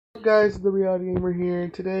Guys, the Reality Gamer here,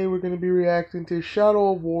 and today we're going to be reacting to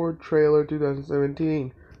Shadow of War trailer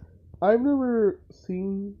 2017. I've never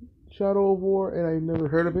seen Shadow of War, and I've never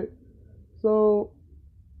heard of it, so,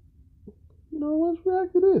 let's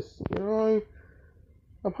react to this. I'm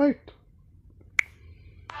hyped.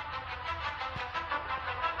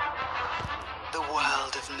 The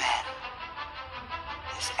world of men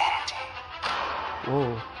is ending.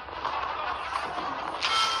 Whoa.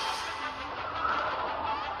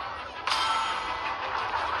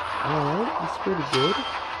 Alright, that's pretty good.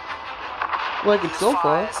 I like it so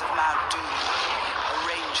far. Fires of Mount Doom, a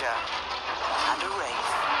ranger and a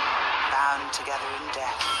wraith, bound together in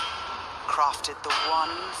death, crafted the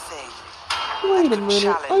one thing Wait a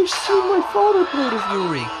minute, I've seen my father play this a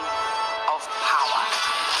game. ring of power.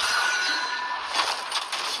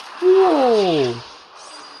 Whoa!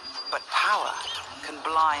 But power can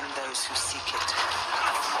blind those who seek it.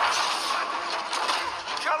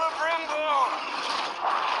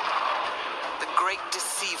 The great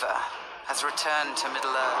deceiver has returned to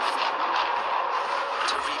Middle-earth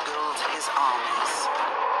to rebuild his armies,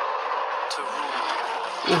 to rule.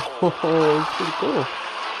 Oh, it's pretty cool.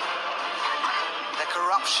 The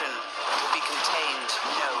corruption will be contained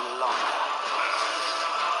no longer.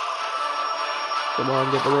 Come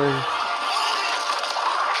on, get the ring.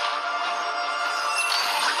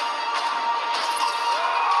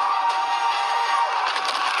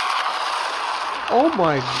 Oh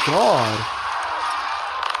my god.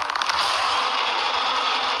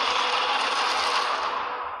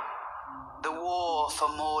 The war for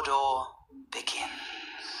Mordor begins.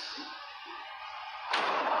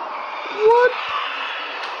 What?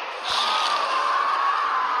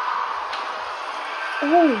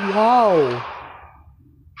 Oh wow.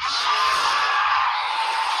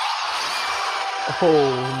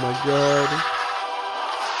 Oh my god.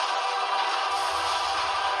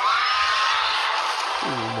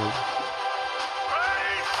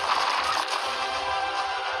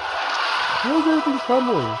 How is everything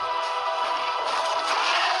crumbling?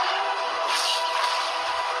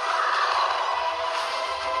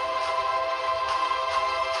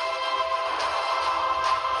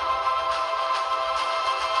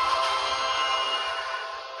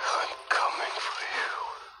 I'm coming for you.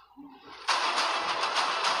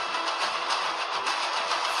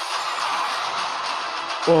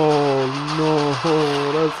 Oh no,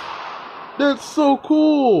 that's so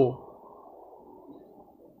cool.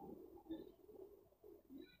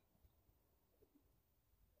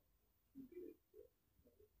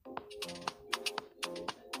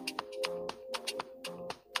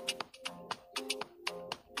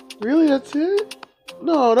 Really, that's it?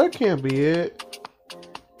 No, that can't be it.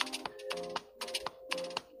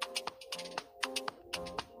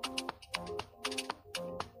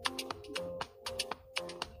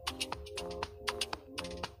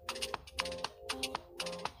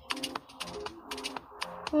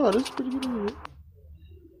 Oh, this is pretty good.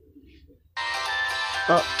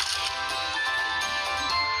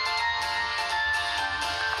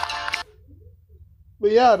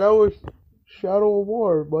 But yeah, that was Shadow of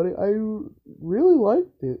War, buddy. I really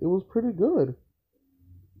liked it. It was pretty good.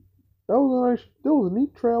 That was a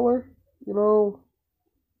neat trailer,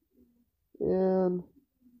 and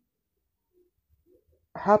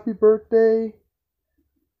happy birthday.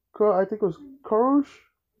 I think it was Kourosh.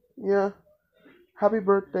 Yeah. Happy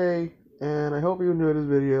birthday, and I hope you enjoyed this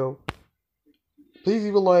video. Please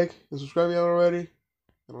leave a like and subscribe if you haven't already,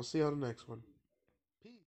 and I'll see you on the next one.